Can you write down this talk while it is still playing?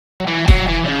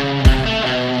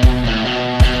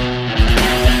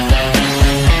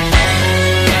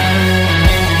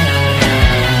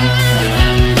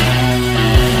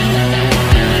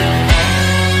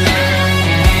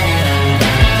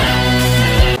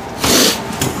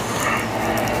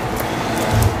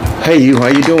Hey you, how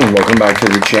you doing? Welcome back to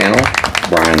the channel.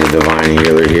 Brian the Divine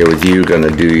Healer here with you. Gonna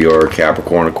do your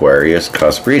Capricorn-Aquarius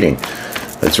Cusp reading.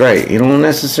 That's right, you don't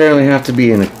necessarily have to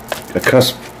be in a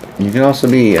cusp. You can also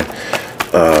be a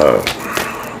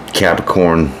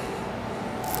Capricorn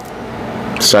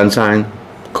sun sign,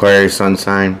 Aquarius sun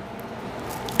sign.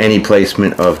 Any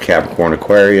placement of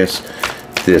Capricorn-Aquarius,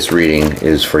 this reading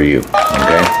is for you.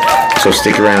 Okay? So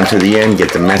stick around to the end,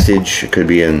 get the message. It could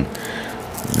be in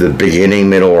the beginning,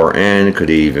 middle, or end. It could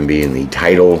even be in the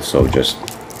title, so just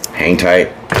hang tight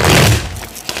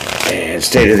and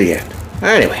stay to the end.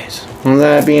 Anyways, with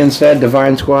that being said,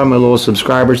 Divine Squad, my little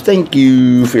subscribers, thank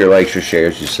you for your likes, your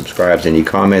shares, your subscribes, and your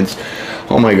comments.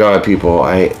 Oh my god, people,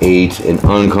 I ate an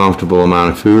uncomfortable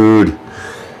amount of food.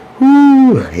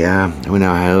 Woo, yeah, I went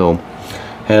out,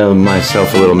 had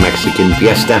myself a little Mexican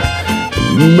fiesta.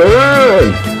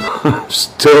 Man, I'm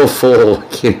still full. I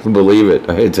can't even believe it.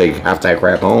 I had to take half that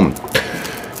crap home.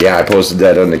 Yeah, I posted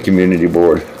that on the community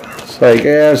board. It's like,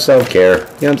 yeah, self-care. You know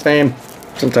what I'm saying?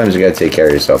 Sometimes you gotta take care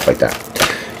of yourself like that.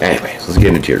 Anyways, let's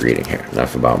get into your reading here.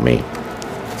 Enough about me.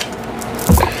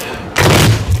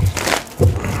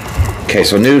 Okay,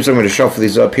 so news, I'm going to shuffle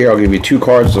these up here. I'll give you two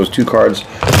cards. Those two cards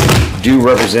do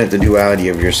represent the duality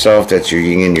of yourself. That's your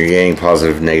yin and your yang,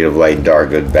 positive, negative, light, dark,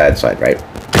 good, bad side, right?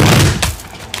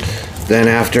 Then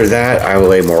after that, I will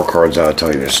lay more cards out,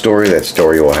 tell you a story. That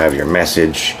story will have your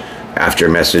message. After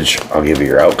message, I'll give you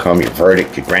your outcome, your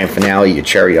verdict, your grand finale, your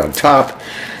cherry on top.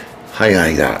 How you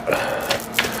like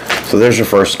that? So there's your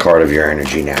first card of your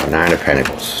energy now. 9 of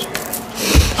Pentacles.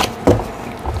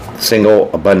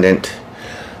 Single, abundant,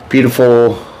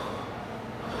 beautiful.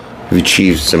 You've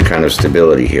achieved some kind of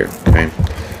stability here, okay?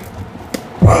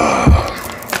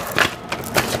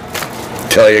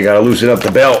 Tell you, gotta loosen up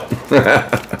the belt.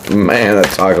 Man, that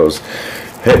taco's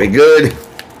hit me good.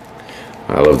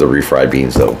 I love the refried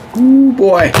beans, though. Ooh,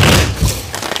 boy.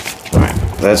 Alright,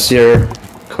 that's your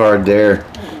card there.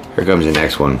 Here comes the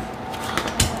next one.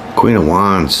 Queen of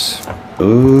Wands.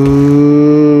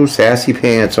 Ooh, sassy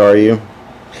pants, are you?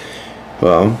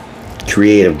 Well,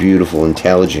 creative, beautiful,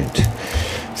 intelligent.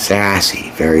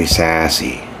 Sassy, very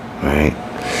sassy. Right?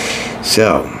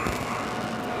 So,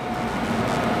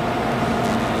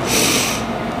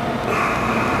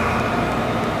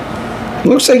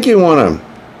 looks like you want to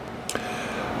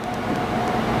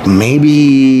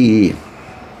maybe,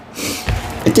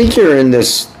 I think you're in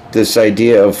this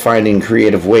idea of finding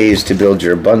creative ways to build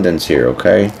your abundance here,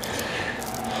 okay?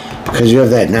 Because you have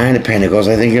that 9 of Pentacles,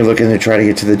 I think you're looking to try to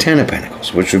get to the 10 of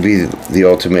Pentacles, which would be the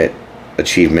ultimate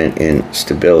achievement in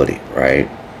stability, right?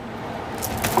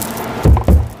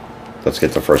 Let's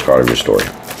get the first card of your story.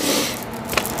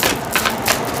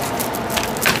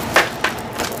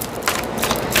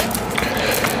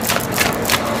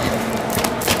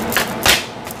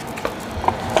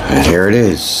 And here it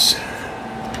is.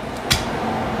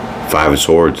 5 of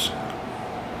Swords.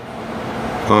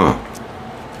 Huh.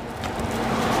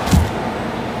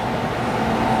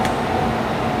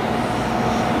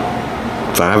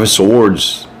 Five of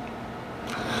Swords.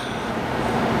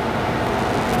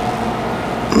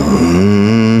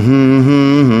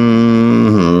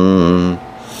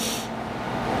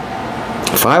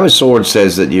 Five of Swords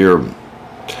says that you're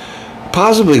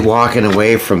possibly walking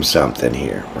away from something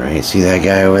here, right? See that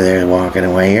guy over there walking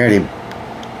away? You already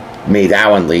made that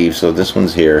one leave, so this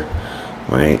one's here,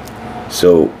 right?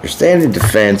 So you're standing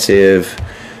defensive,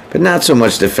 but not so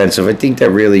much defensive. I think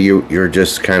that really you're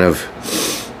just kind of,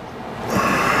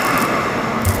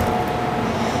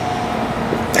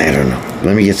 I don't know.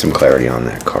 Let me get some clarity on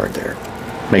that card there.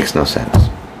 Makes no sense.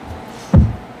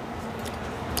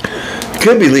 You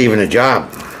could be leaving a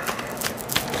job.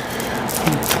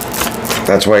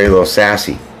 That's why you're a little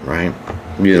sassy, right?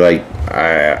 You're like,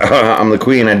 I'm the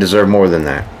queen, I deserve more than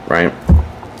that, right?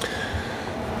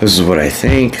 This is what I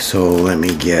think, so let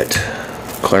me get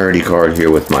clarity card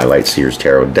here with my Light Seers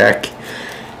Tarot deck.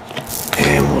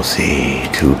 And we'll see.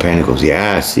 2 of Pentacles.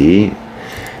 Yeah, see?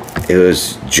 It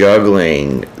was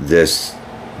juggling this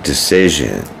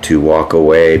decision to walk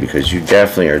away because you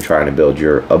definitely are trying to build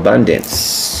your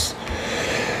abundance.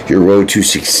 Your road to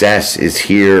success is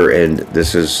here, and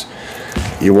this is,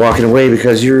 you're walking away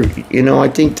because you're, you know, I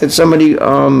think that somebody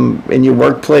in your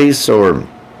workplace or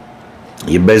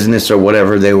your business or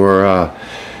whatever, they were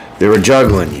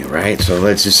juggling you, right? So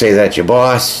let's just say that's your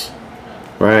boss,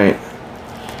 right?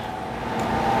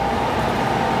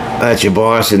 That's your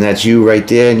boss and that's you right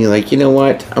there, and you're like, you know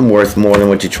what? I'm worth more than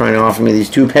what you're trying to offer me, these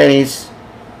 2 pennies.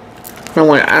 I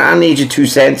don't need your 2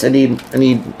 cents. I need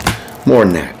more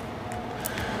than that.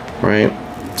 Right?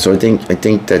 So I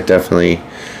think that definitely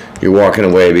you're walking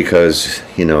away because,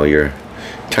 you know, you're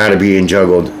tired of being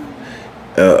juggled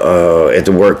at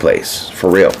the workplace, for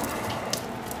real.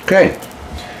 Okay,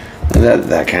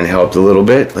 that kind of helped a little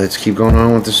bit. Let's keep going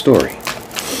on with the story.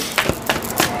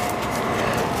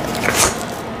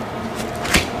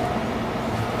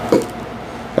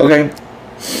 Okay,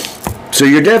 so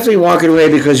you're definitely walking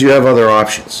away because you have other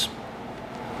options.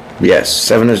 Yes,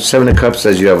 seven of cups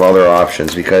says you have other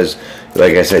options because,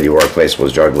 like I said, your workplace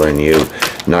was juggling you,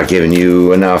 not giving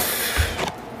you enough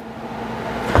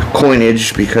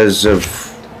coinage because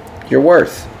of your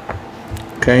worth.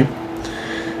 Okay,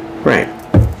 right.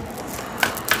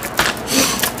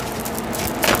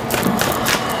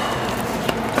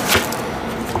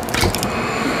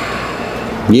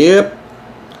 Yep.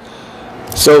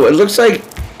 So it looks like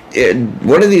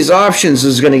one of these options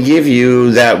is going to give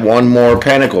you that one more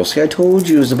pentacle. See, I told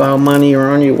you it's about money. You're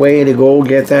on your way to go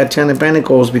get that 10 of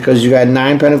pentacles because you got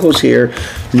 9 pentacles here.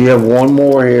 And you have one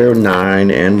more here,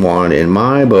 9 and 1 in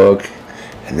my book.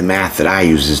 And the math that I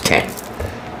use is 10.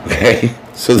 Okay?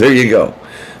 So there you go.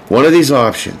 One of these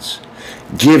options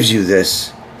gives you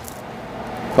this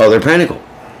other pentacle.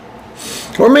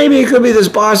 Or maybe it could be this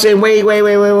boss saying, wait.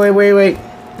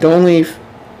 Don't leave.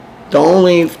 Don't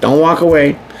leave. Don't walk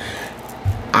away.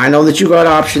 I know that you got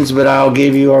options, but I'll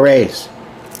give you a raise.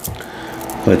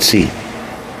 Let's see.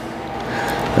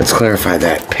 Let's clarify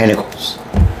that. Pentacles.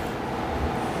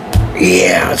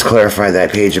 Yeah, let's clarify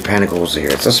that page of pentacles here.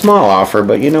 It's a small offer,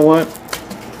 but you know what?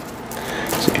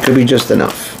 It could be just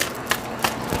enough.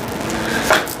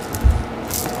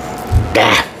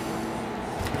 Ah.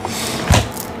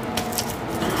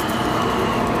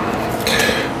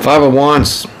 Five of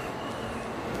Wands.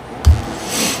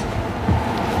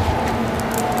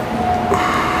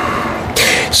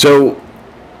 So,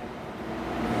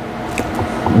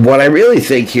 what I really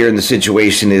think here in the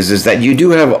situation is that you do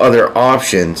have other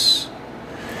options,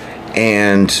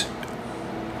 and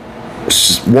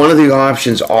one of the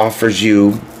options offers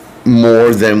you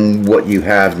more than what you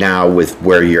have now with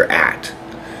where you're at.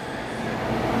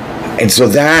 And so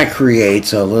that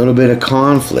creates a little bit of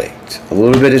conflict, a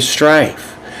little bit of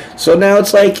strife. So now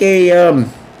it's like a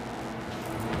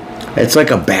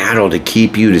battle to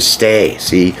keep you to stay,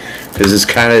 see? Because this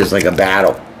kind of is like a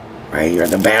battle, right? You're at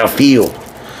the battlefield.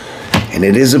 And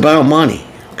it is about money,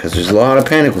 because there's a lot of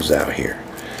pentacles out here.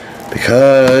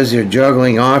 Because you're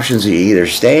juggling options. You're either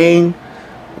staying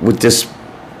with this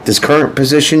current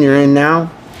position you're in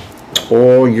now,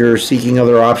 or you're seeking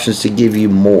other options to give you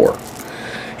more.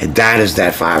 And that is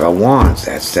that Five of Wands.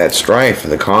 That's that strife,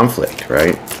 the conflict,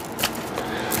 right?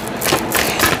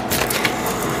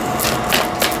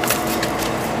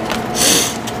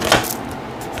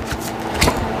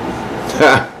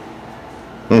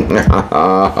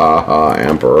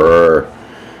 Emperor,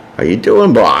 how you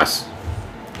doing, boss?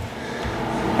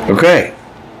 Okay,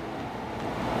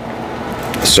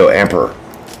 so Emperor,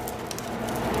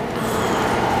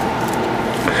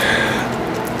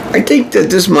 I think that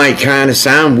this might kind of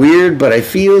sound weird, but I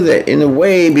feel that in a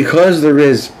way, because there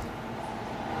is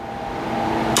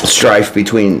strife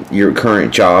between your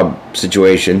current job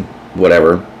situation,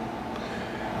 whatever,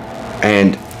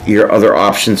 and your other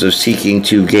options of seeking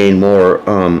to gain more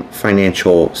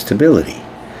financial stability.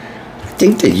 I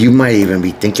think that you might even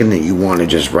be thinking that you want to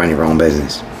just run your own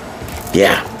business.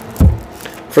 Yeah.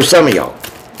 For some of y'all.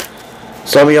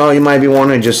 Some of y'all, you might be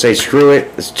wanting to just say, screw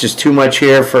it. It's just too much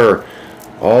here for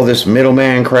all this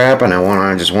middleman crap, and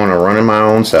I just want to run it my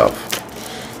own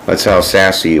self. That's how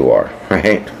sassy you are,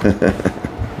 right?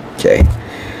 Okay.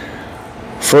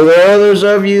 For the others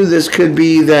of you, this could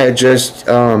be that just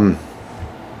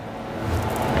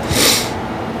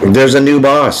there's a new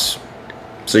boss.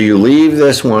 So you leave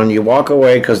this one, you walk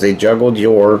away because they juggled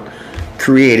your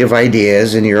creative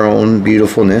ideas and your own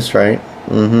beautifulness, right?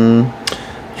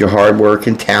 Your hard work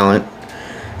and talent.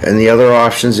 And the other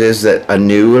options is that a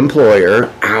new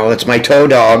employer, ow, that's my toe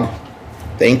dog.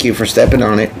 Thank you for stepping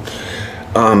on it.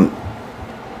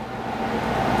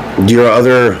 Your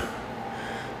other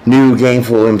new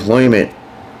gainful employment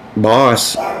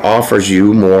boss offers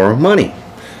you more money.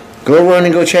 Go run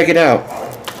and go check it out.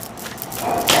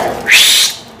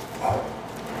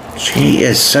 She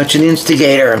is such an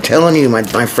instigator. I'm telling you,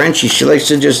 my Frenchie, she likes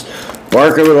to just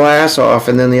bark her little ass off,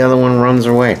 and then the other one runs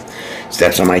away.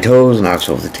 Steps on my toes, knocks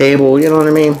over the table, you know what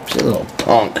I mean? She's a little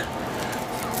punk.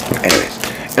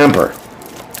 Anyways, Emperor.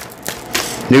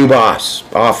 New boss,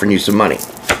 offering you some money.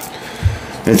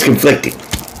 And it's conflicting.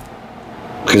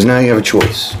 Because now you have a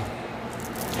choice.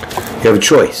 You have a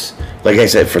choice. Like I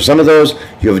said, for some of those,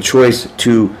 you have a choice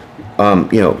to,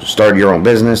 start your own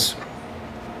business.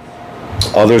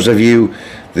 Others of you,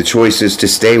 the choice is to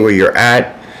stay where you're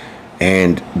at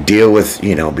and deal with,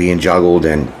 being juggled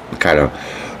and kind of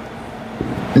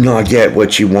not get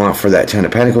what you want for that Ten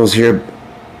of Pentacles here,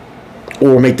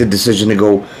 or make the decision to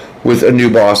go with a new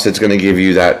boss that's going to give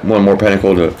you that one more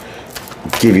pentacle to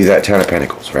give you that Ten of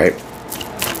Pentacles, right?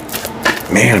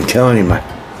 Man, I'm telling you, my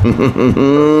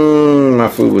my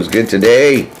food was good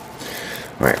today.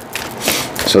 All right.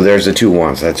 So there's the 2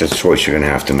 wands. That's a choice you're going to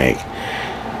have to make.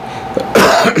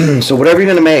 So whatever you're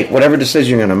going to make, whatever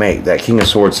decision you're going to make, that King of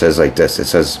Swords says like this. It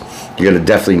says you're going to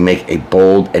definitely make a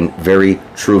bold and very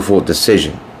truthful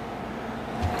decision.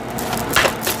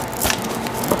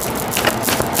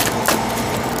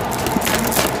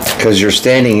 Because you're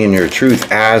standing in your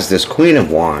truth as this Queen of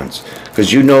Wands.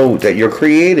 Because you know that you're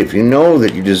creative. You know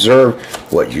that you deserve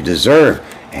what you deserve.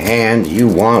 And you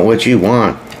want what you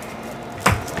want.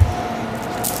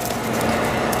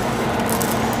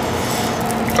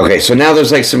 Okay, so now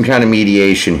there's like some kind of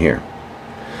mediation here.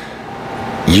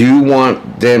 You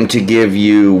want them to give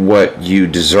you what you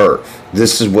deserve.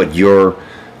 This is what you're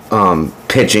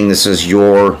pitching. This is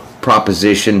your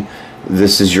proposition.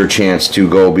 This is your chance to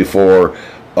go before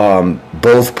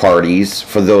both parties,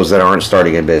 for those that aren't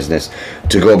starting a business,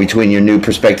 to go between your new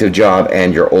prospective job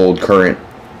and your old current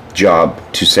job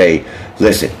to say,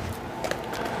 listen,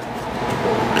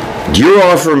 you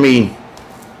offer me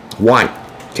one,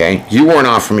 okay? You weren't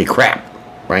offering me crap,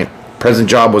 right? Present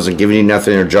job wasn't giving you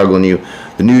nothing or juggling you.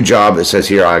 The new job that says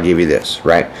here, I'll give you this,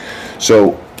 right?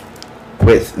 So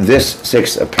with this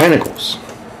 6 of Pentacles,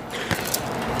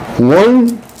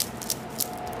 1,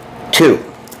 2.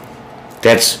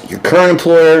 That's your current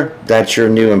employer, that's your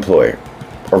new employer,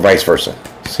 or vice versa.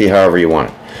 See however you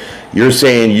want it. You're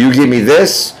saying you give me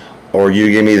this, or you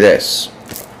give me this.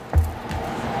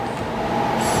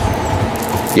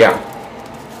 Yeah.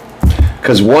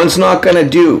 Because one's not going to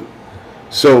do.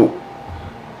 So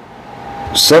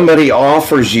somebody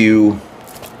offers you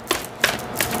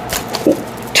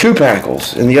 2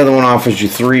 pentacles, and the other one offers you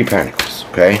 3 pentacles,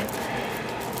 okay?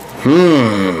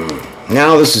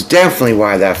 Now this is definitely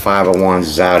why that 5 of Wands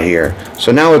is out here.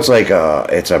 So now it's like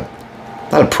it's a,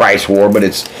 not a price war, but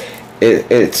it's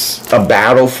a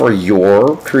battle for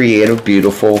your creative,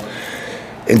 beautiful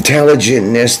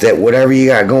intelligentness, that whatever you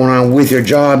got going on with your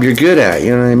job, you're good at, you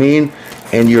know what I mean?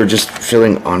 And you're just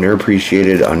feeling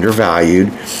underappreciated,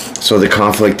 undervalued. So the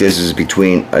conflict is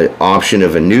between an option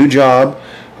of a new job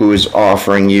who is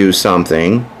offering you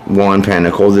something, 1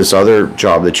 pentacle. This other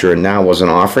job that you're in now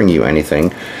wasn't offering you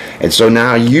anything. And so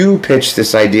now you pitch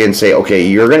this idea and say, okay,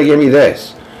 you're going to give me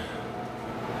this,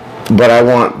 but I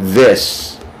want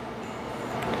this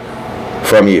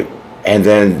from you. And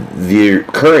then the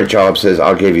current job says,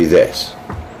 I'll give you this.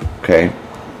 Okay.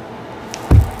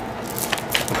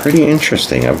 Pretty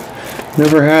interesting. I've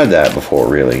never had that before,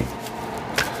 really.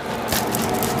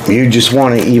 You just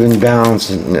want to even balance,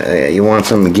 and you want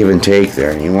some give and take there,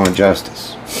 and you want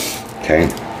justice. Okay.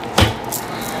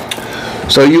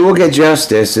 So you will get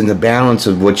justice in the balance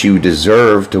of what you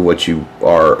deserve to what you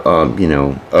are, you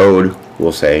know, owed,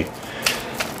 we'll say.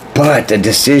 But the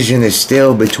decision is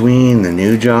still between the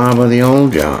new job or the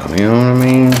old job. You know what I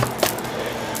mean?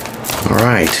 All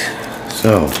right.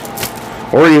 So,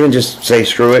 or even just say,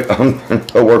 screw it. I'm going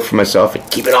to work for myself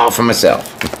and keep it all for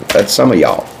myself. That's some of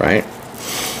y'all, right?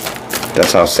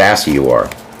 That's how sassy you are.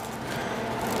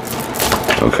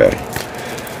 Okay.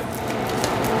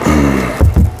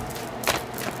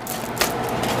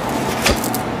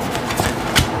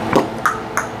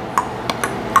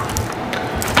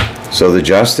 So the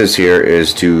justice here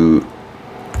is to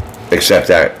accept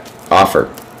that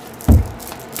offer.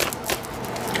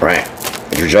 Right.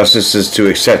 Your justice is to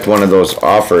accept one of those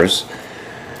offers,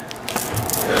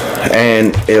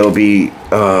 and it'll be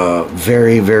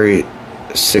very, very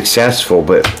successful.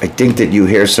 But I think that you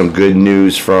hear some good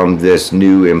news from this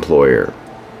new employer.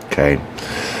 Okay.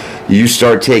 You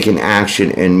start taking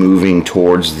action and moving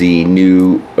towards the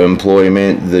new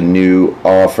employment, the new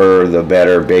offer, the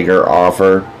better, bigger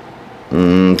offer.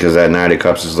 Because that Knight of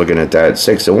Cups is looking at that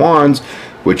 6 of Wands,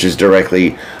 which is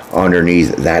directly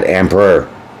underneath that Emperor.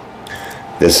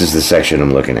 This is the section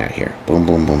I'm looking at here. Boom,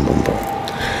 boom, boom, boom, boom.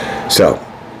 So,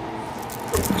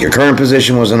 your current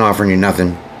position wasn't offering you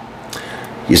nothing.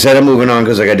 You said, I'm moving on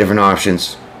because I got different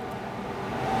options.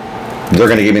 They're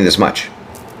going to give me this much.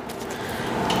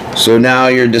 So now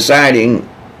you're deciding,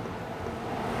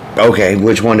 okay,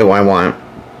 which one do I want?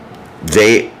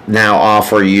 They now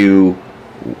offer you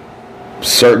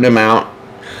certain amount.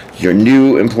 Your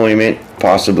new employment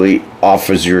possibly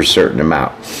offers you a certain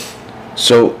amount.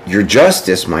 So your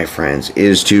justice, my friends,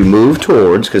 is to move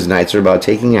towards, because Knights are about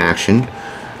taking action,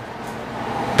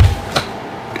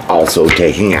 also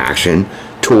taking action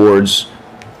towards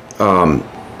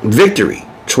victory,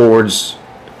 towards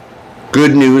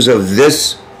good news of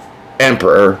this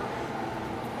emperor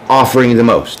offering you the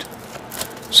most.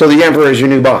 So the emperor is your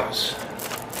new boss.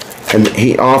 And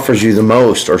he offers you the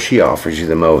most, or she offers you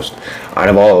the most, out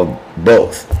of all of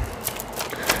both.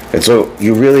 And so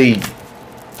you really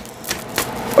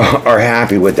are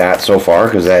happy with that so far,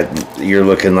 because that you're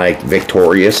looking like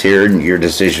victorious here in your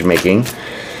decision making.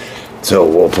 So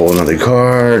we'll pull another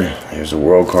card. There's a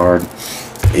world card.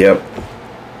 Yep.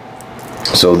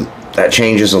 So that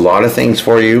changes a lot of things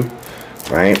for you,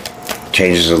 right?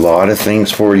 Changes a lot of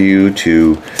things for you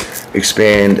to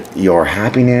expand your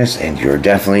happiness, and you're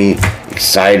definitely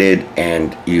excited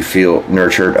and you feel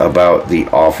nurtured about the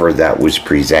offer that was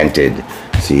presented.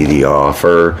 See the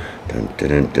offer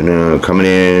coming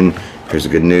in. Here's the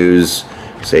good news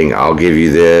saying, I'll give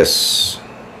you this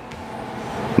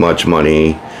much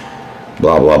money,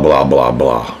 blah blah blah blah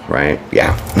blah, right?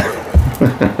 Yeah.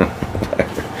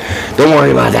 Don't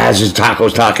worry about that, it's just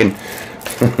tacos talking.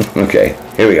 Okay,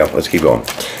 here we go, let's keep going.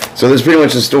 So that's pretty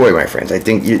much the story, my friends. I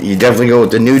think you definitely go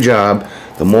with the new job,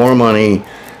 the more money,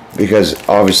 because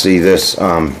obviously this,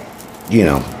 you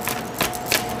know,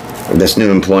 this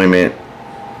new employment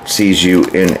sees you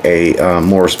in a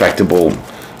more respectable,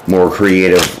 more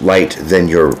creative light than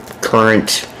your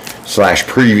current /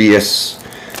 previous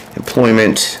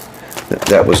employment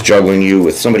that was juggling you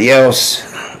with somebody else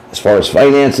as far as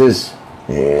finances.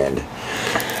 And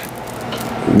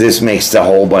this makes the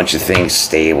whole bunch of things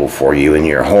stable for you in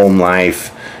your home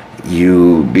life.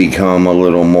 You become a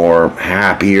little more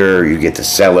happier. You get to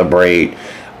celebrate.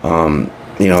 You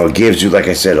know, it gives you, like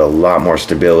I said, a lot more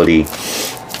stability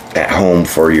at home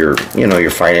for your, you know,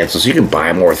 your finances. You can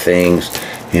buy more things.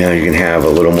 You know, you can have a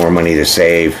little more money to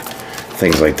save,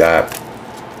 things like that.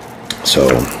 So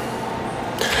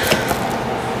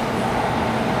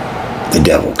the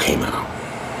devil came out.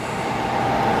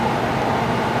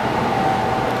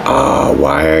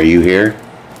 Why are you here?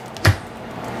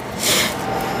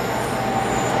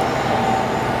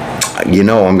 You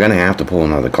know, I'm gonna have to pull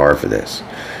another card for this.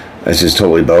 That's just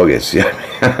totally bogus. Yeah,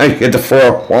 you get the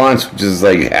Four of Wands, which is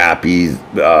like happy,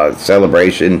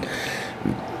 celebration,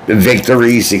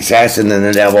 victory, success, and then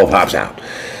the devil pops out.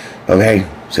 Okay,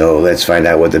 so let's find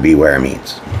out what the beware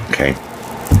means. Okay.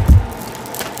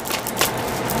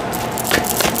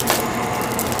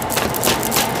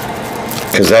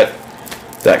 Because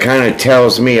that kind of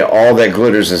tells me all that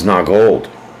glitters is not gold.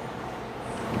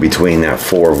 Between that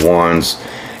Four of Wands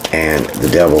and the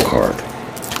Devil card.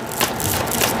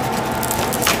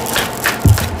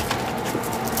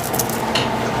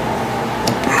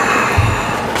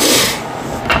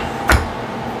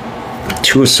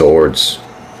 Two of Swords.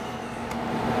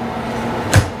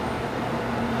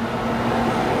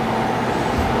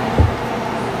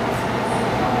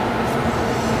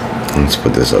 Let's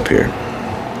put this up here.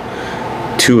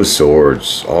 Two of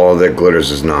Swords. All that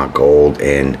glitters is not gold,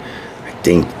 and I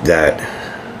think that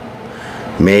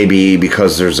maybe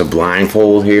because there's a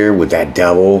blindfold here with that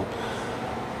devil,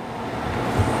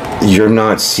 you're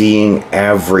not seeing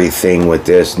everything with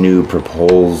this new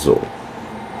proposal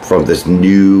from this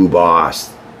new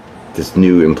boss, this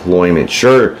new employment.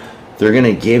 Sure, they're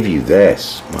gonna give you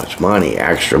this much money,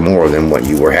 extra more than what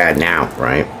you had now,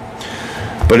 right?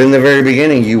 But in the very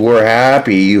beginning, you were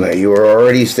happy. You were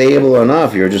already stable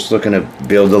enough. You're just looking to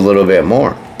build a little bit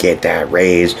more. Get that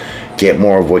raise. Get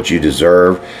more of what you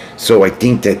deserve. So I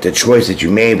think that the choice that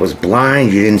you made was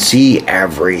blind. You didn't see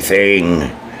everything.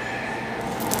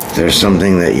 There's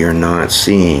something that you're not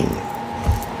seeing.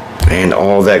 And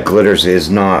all that glitters is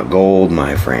not gold,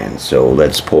 my friend. So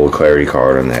let's pull a clarity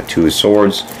card on that Two of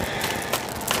Swords.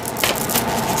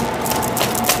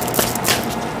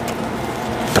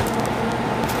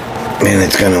 And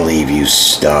it's going to leave you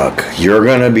stuck. You're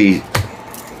going to be...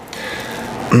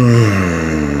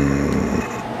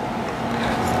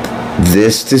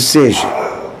 This decision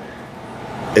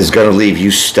is going to leave you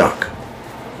stuck.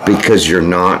 Because you're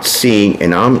not seeing...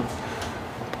 And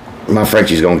my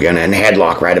Frenchie's going to get in a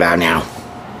headlock right about now.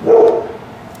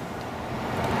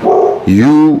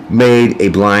 You made a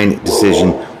blind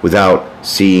decision without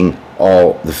seeing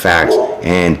all the facts.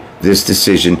 And this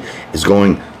decision is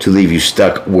going to leave you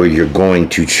stuck where you're going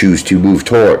to choose to move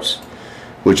towards,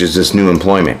 which is this new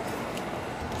employment.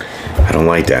 I don't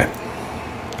like that.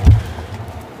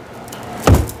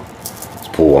 Let's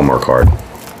pull one more card.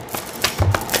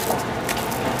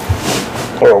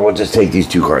 Or we'll just take these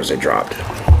two cards I dropped.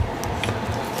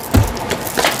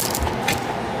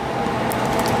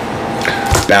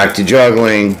 Back to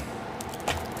juggling.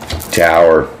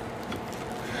 Tower.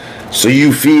 So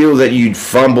you feel that you'd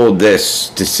fumbled this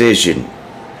decision.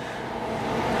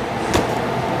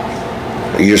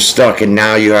 You're stuck, and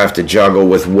now you have to juggle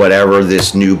with whatever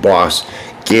this new boss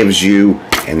gives you,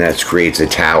 and that creates a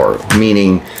tower.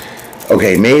 Meaning,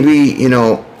 okay, maybe, you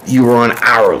know, you were on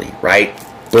hourly, right?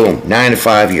 Boom, 9 to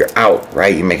 5, you're out,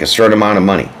 right? You make a certain amount of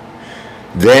money.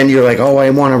 Then you're like, oh, I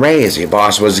want a raise. Your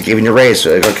boss wasn't giving you a raise. So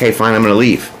you're like, okay, fine, I'm going to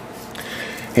leave.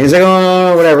 And he's like,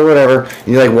 oh, no, whatever. And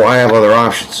you're like, well, I have other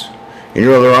options. And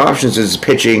your other options is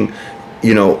pitching,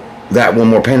 you know, that one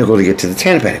more pentacle to get to the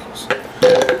 10 of pentacles.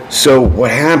 So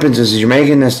what happens is you're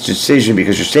making this decision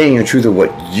because you're stating the truth of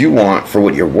what you want for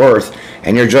what you're worth,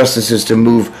 and your justice is to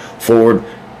move forward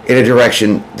in a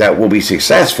direction that will be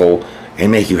successful and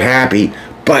make you happy.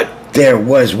 But there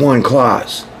was one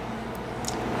clause.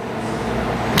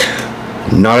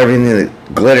 Not everything that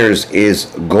glitters is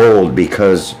gold,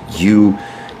 because you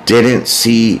didn't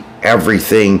see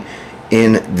everything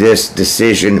in this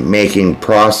decision-making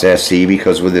process. See,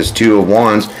 because with this Two of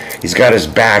Wands, he's got his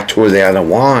back toward the other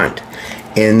wand.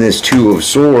 In this Two of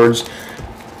Swords,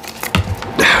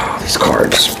 these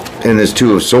cards, in this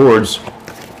Two of Swords,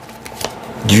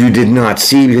 you did not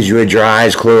see because you had your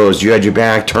eyes closed, you had your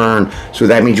back turned, so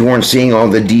that means you weren't seeing all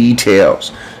the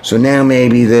details. So now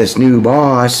maybe this new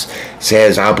boss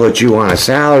says, I'll put you on a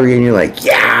salary, and you're like,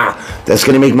 yeah, that's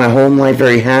going to make my home life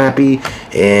very happy,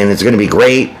 and it's going to be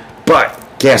great. But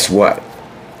guess what?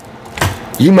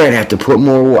 You might have to put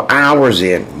more hours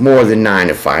in, more than 9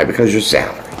 to 5, because your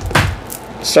salary.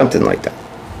 Something like that.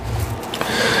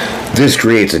 This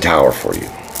creates a tower for you.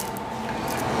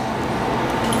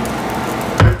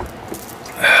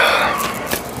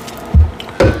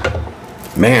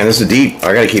 Man, this is deep.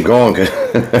 I gotta keep going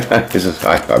because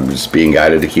I'm just being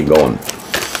guided to keep going.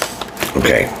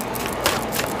 Okay.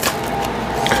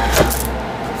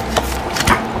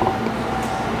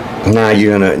 Now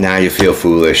you feel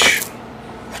foolish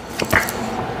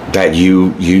that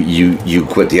you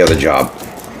quit the other job.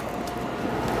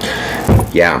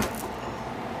 Yeah.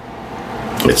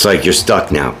 It's like you're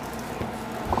stuck now.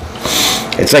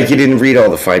 It's like you didn't read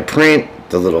all the fine print,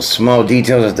 the little small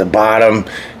details at the bottom.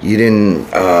 You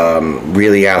didn't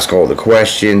really ask all the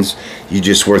questions. You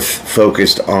just were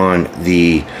focused on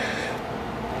the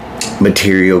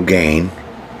material gain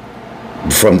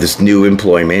from this new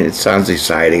employment. It sounds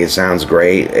exciting. It sounds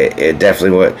great. It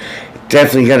definitely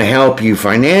going to help you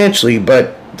financially.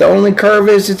 But the only curve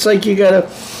is, it's like you're going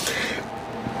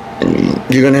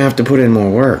to have to put in more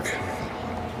work.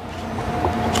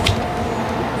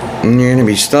 And you're going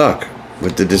to be stuck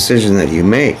with the decision that you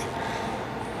make,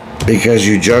 because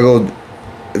you juggled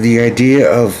the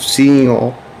idea of seeing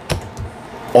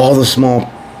all the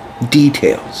small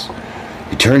details.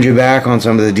 You turned your back on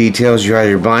some of the details you had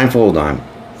your blindfold on,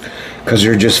 because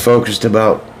you're just focused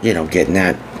about, you know, getting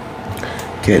that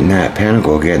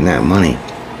pentacle, getting that money.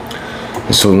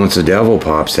 And so once the devil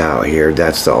pops out here,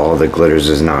 that's all that glitters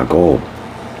is not gold.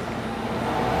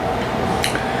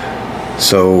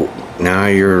 So now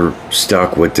you're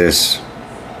stuck with this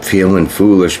feeling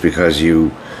foolish because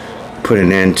you put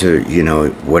an end to, you know,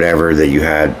 whatever that you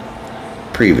had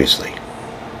previously.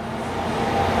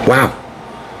 Wow.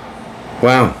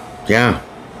 Yeah.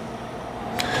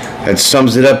 That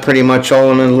sums it up pretty much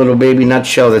all in a little baby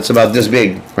nutshell that's about this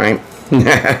big, right?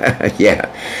 Yeah.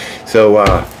 So,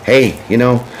 hey, you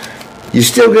know, you're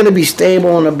still going to be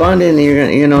stable and abundant.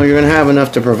 And you're going to have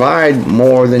enough to provide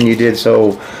more than you did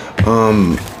so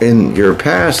in your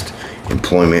past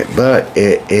employment, but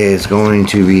it is going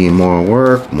to be more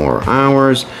work, more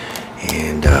hours,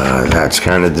 and that's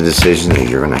kind of the decision that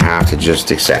you're going to have to just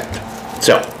accept.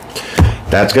 So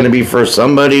that's going to be for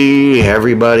somebody,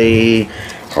 everybody,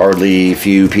 hardly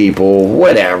few people,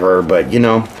 whatever. But you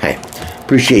know, hey,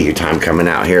 appreciate your time coming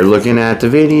out here, looking at the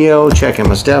video, checking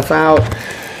my stuff out,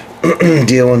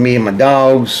 dealing with me and my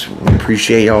dogs.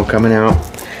 Appreciate y'all coming out.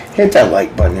 Hit that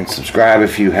like button and subscribe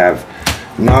if you have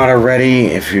not already.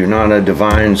 If you're not a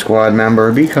Divine Squad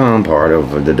member, become part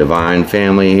of the Divine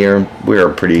family here. We're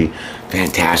pretty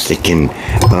fantastic, and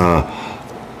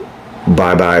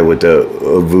bye-bye with the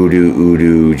voodoo,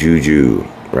 oodoo, juju,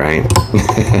 right?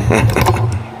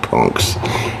 Punks.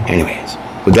 Anyways,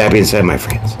 with that being said, my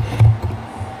friends,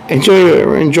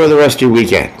 enjoy the rest of your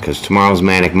weekend, because tomorrow's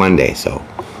Manic Monday, so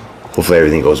hopefully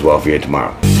everything goes well for you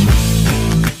tomorrow.